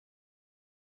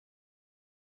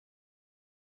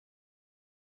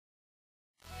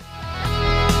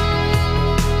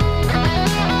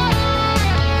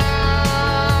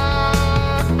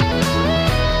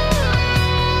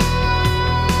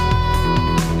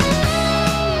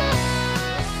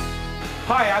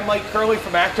Hi, I'm Mike Kerley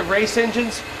from Active Race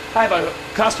Engines. I have a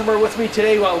customer with me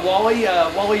today, Wally.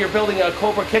 Wally, you're building a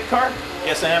Cobra kit car?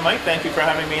 Yes, I am, Mike. Thank you for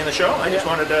having me in the show. I just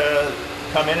wanted to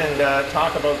come in and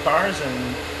talk about cars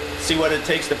and see what it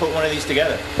takes to put one of these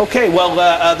together. Okay,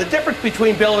 well, the difference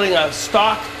between building a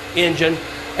stock engine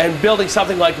and building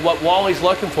something like what Wally's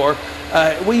looking for,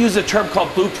 we use a term called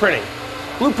blueprinting.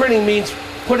 Blueprinting means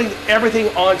putting everything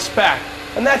on spec,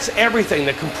 and that's everything: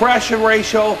 the compression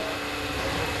ratio,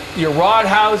 your rod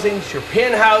housings, your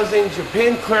pin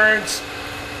clearance.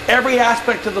 Every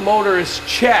aspect of the motor is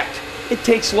checked. It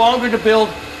takes longer to build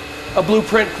a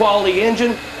blueprint quality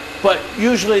engine, but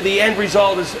usually the end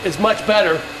result is much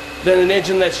better than an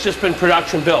engine that's just been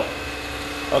production built.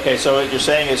 Okay, so what you're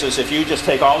saying is if you just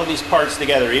take all of these parts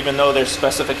together, even though their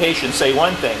specifications say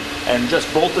one thing, and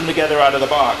just bolt them together out of the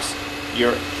box,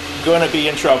 you're going to be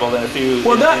in trouble. And if you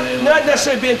not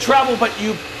necessarily be in trouble, but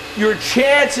your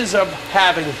chances of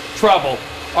having trouble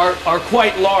are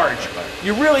quite large.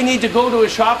 You really need to go to a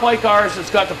shop like ours that's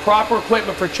got the proper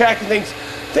equipment for checking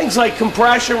things like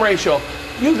compression ratio.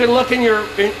 You can look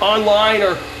online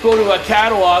or go to a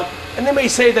catalog, and they may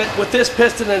say that with this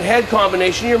piston and head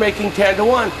combination you're making 10 to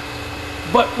 1.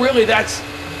 But really that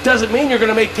doesn't mean you're going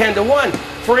to make 10 to 1.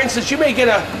 For instance, you may get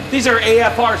these are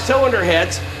AFR cylinder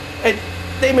heads, and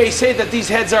they may say that these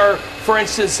heads are, for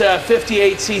instance,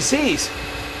 58 cc's.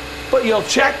 But you'll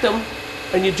check them,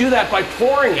 and you do that by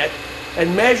pouring it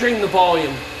and measuring the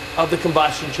volume of the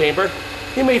combustion chamber.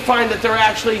 You may find that they're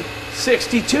actually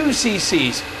 62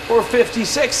 cc's or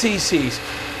 56 cc's.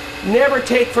 Never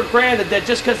take for granted that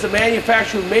just because the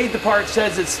manufacturer who made the part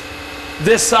says it's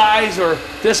this size or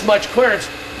this much clearance,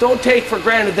 don't take for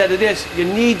granted that it is. You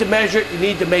need to measure it, you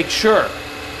need to make sure.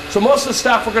 So most of the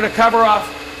stuff we're going to cover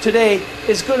off today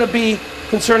is going to be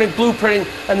concerning blueprinting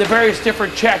and the various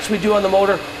different checks we do on the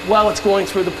motor while it's going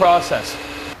through the process.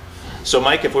 So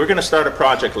Mike, if we're going to start a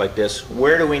project like this,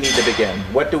 where do we need to begin?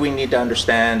 What do we need to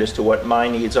understand as to what my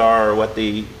needs are or what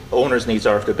the owner's needs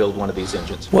are to build one of these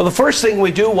engines? Well, the first thing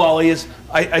we do, Wally, is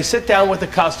I sit down with the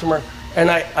customer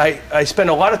and I spend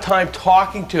a lot of time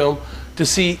talking to him to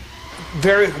see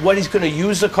what he's going to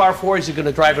use the car for. Is he going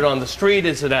to drive it on the street?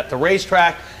 Is it at the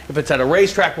racetrack? If it's at a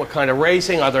racetrack, what kind of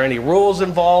racing? Are there any rules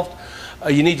involved?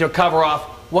 You need to cover off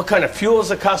what kind of fuel is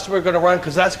the customer going to run,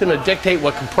 because that's going to dictate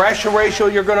what compression ratio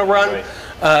you're going to run.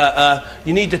 Right.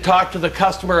 You need to talk to the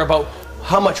customer about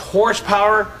how much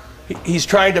horsepower he's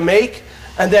trying to make.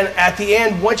 And then at the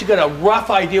end, once you get a rough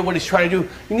idea what he's trying to do,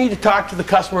 you need to talk to the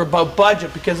customer about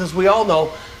budget, because as we all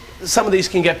know, some of these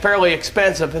can get fairly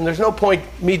expensive, and there's no point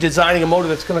me designing a motor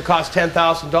that's going to cost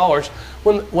 $10,000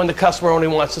 when the customer only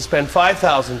wants to spend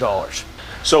 $5,000.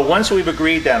 So once we've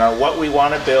agreed then on what we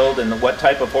want to build and what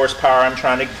type of horsepower I'm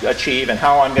trying to achieve and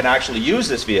how I'm going to actually use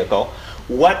this vehicle,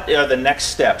 what are the next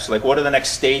steps? Like, what are the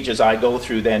next stages I go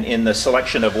through then in the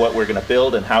selection of what we're going to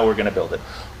build and how we're going to build it?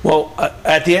 Well,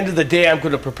 at the end of the day, I'm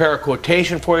going to prepare a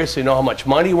quotation for you so you know how much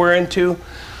money we're into.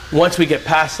 Once we get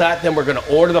past that, then we're going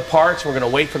to order the parts. We're going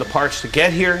to wait for the parts to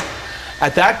get here.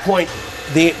 At that point,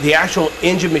 the actual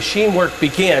engine machine work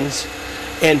begins.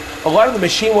 And a lot of the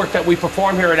machine work that we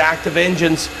perform here at Active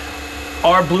Engines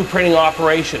are blueprinting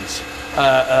operations.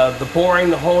 The boring,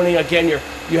 the honing, again,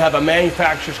 you have a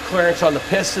manufacturer's clearance on the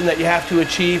piston that you have to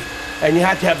achieve, and you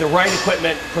have to have the right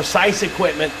equipment, precise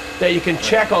equipment, that you can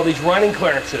check all these running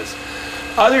clearances.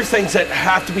 Other things that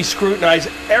have to be scrutinized: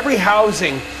 every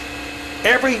housing,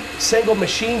 every single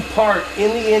machine part in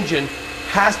the engine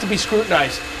has to be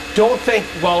scrutinized. Don't think,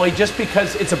 Wally, just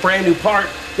because it's a brand new part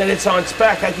that it's on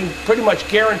spec. I can pretty much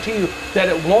guarantee you that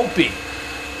it won't be.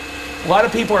 A lot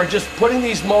of people are just putting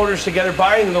these motors together,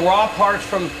 buying the raw parts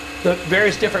from the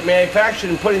various different manufacturers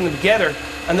and putting them together,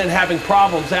 and then having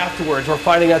problems afterwards, or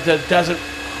finding out that it doesn't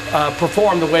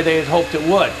perform the way they had hoped it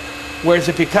would. Whereas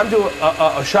if you come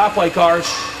to a shop like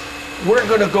ours, we're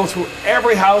going to go through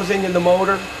every housing in the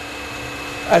motor.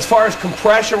 As far as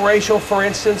compression ratio, for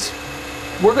instance,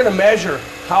 we're going to measure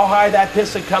how high that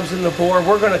piston comes in the bore.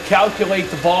 We're going to calculate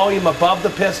the volume above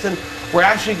the piston. We're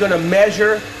actually going to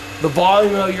measure the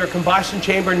volume of your combustion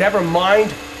chamber, never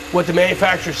mind what the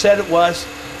manufacturer said it was.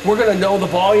 We're going to know the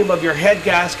volume of your head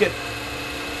gasket.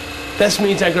 This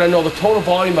means I'm going to know the total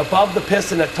volume above the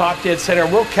piston at top dead center.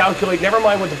 We'll calculate, never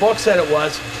mind what the book said it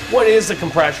was, what is the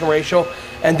compression ratio,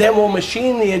 and then we'll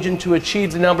machine the engine to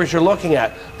achieve the numbers you're looking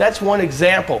at. That's one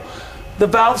example. The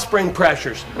valve spring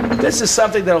pressures. This is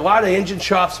something that a lot of engine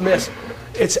shops miss.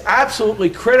 It's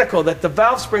absolutely critical that the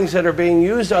valve springs that are being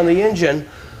used on the engine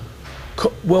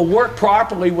will work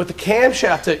properly with the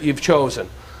camshaft that you've chosen.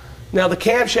 Now the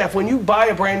camshaft, when you buy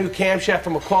a brand new camshaft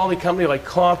from a quality company like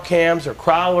Comp Cams or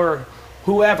Crowler or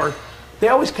whoever, they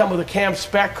always come with a cam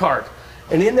spec card.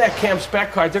 And in that cam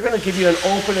spec card, they're going to give you an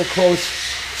open and closed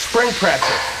spring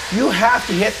pressure. You have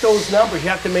to hit those numbers. You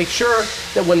have to make sure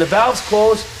that when the valve's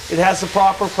closed, it has the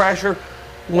proper pressure.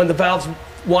 When the valve's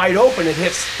wide open, it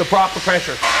hits the proper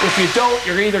pressure. If you don't,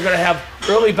 you're either going to have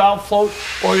early valve float,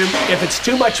 or if it's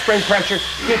too much spring pressure,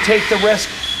 you take the risk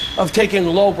of taking a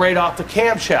low braid off the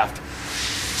camshaft.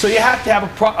 So you have to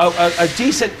have a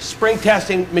decent spring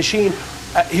testing machine.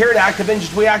 Here at Active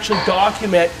Engines, we actually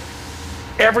document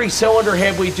every cylinder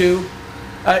head we do.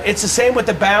 It's the same with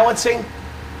the balancing.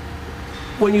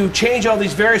 When you change all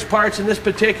these various parts, in this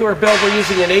particular build, we're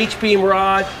using an H-beam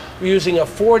rod, we're using a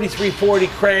 4340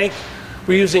 crank,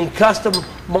 we're using custom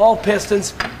maul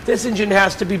pistons. This engine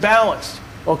has to be balanced,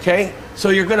 okay? So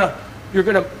you're gonna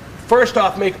first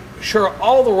off make sure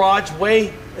all the rods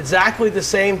weigh exactly the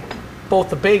same,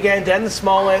 both the big end and the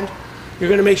small end. You're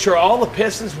gonna make sure all the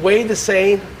pistons weigh the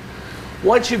same.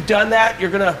 Once you've done that,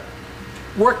 you're gonna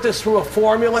work this through a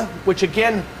formula, which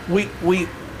again, we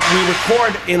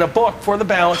record in a book for the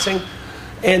balancing.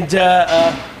 And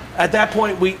at that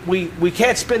point, we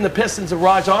can't spin the pistons and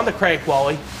rods on the crank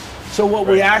wally. So what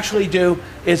we actually do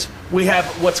is we have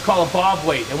what's called a bob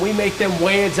weight, and we make them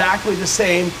weigh exactly the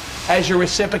same as your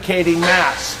reciprocating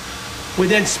mass. We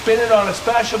then spin it on a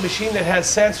special machine that has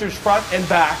sensors front and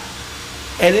back,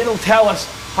 and it'll tell us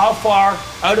how far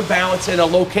out of balance in a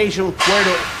location where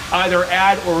to either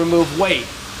add or remove weight.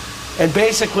 And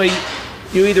basically,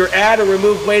 you either add or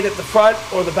remove weight at the front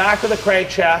or the back of the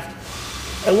crankshaft,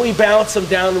 and we balance them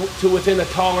down to within a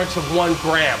tolerance of 1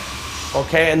 gram.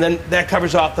 Okay, and then that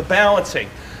covers off the balancing.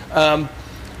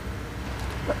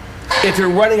 If you're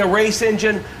running a race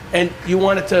engine and you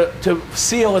want it to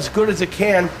seal as good as it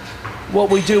can, what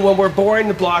we do when we're boring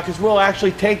the block is we'll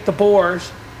actually take the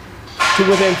bores to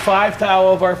within 5 thou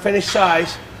of our finished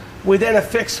size. We then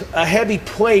affix a heavy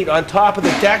plate on top of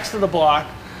the decks of the block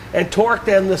and torque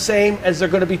them the same as they're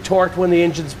going to be torqued when the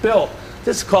engine's built.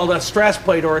 This is called a stress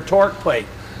plate or a torque plate.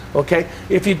 Okay,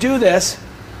 if you do this,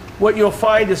 what you'll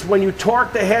find is when you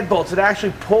torque the head bolts, it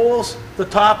actually pulls the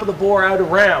top of the bore out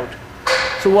around.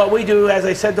 So what we do, as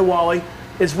I said to Wally,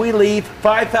 is we leave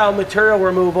 5 thou material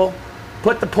removal,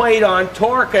 put the plate on,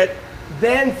 torque it,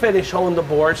 then finish honing the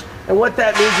bores. And what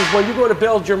that means is when you go to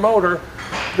build your motor,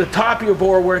 the top of your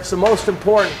bore, where it's the most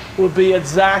important, will be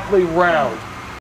exactly round.